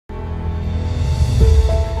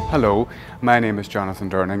Hello, my name is Jonathan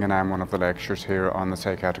Durning and I'm one of the lecturers here on the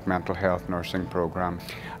Psychiatric Mental Health Nursing Programme.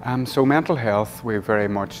 So mental health, we very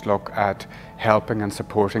much look at helping and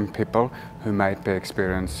supporting people who might be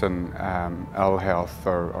experiencing ill health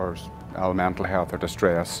or ill mental health or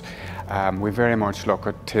distress. We very much look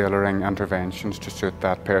at tailoring interventions to suit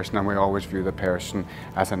that person, and we always view the person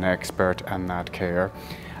as an expert in that care.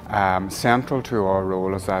 Central to our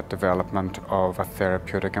role is that development of a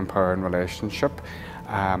therapeutic empowering relationship,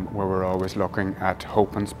 where we're always looking at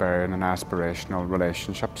hope-inspiring and aspirational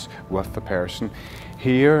relationships with the person.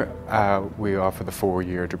 Here we offer the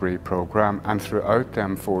 4-year degree programme, and throughout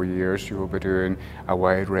them 4 years you will be doing a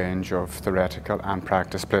wide range of theoretical and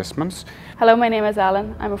practice placements. Hello, my name is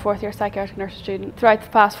Ellen. I'm a 4th year psychiatric nursing student. Throughout the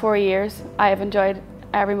past 4 years I have enjoyed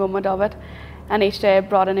every moment of it, and each day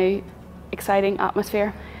brought a new exciting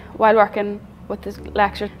atmosphere. While working with this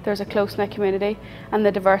lecture, there's a close-knit community, and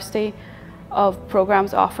the diversity of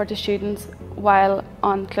programmes offered to students while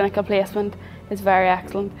on clinical placement is very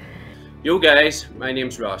excellent. Yo guys, my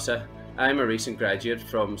name's Rossa. I'm a recent graduate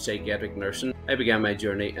from psychiatric nursing. I began my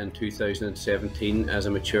journey in 2017 as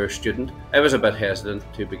a mature student. I was a bit hesitant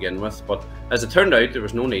to begin with, but as it turned out there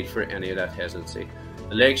was no need for any of that hesitancy.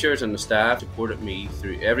 The lecturers and the staff supported me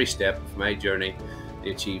through every step of my journey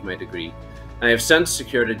to achieve my degree. I have since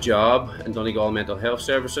secured a job in Donegal Mental Health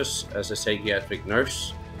Services as a psychiatric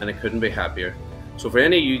nurse, and I couldn't be happier. So for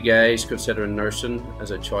any of you guys considering nursing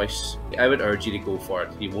as a choice, I would urge you to go for it.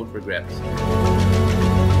 You won't regret it.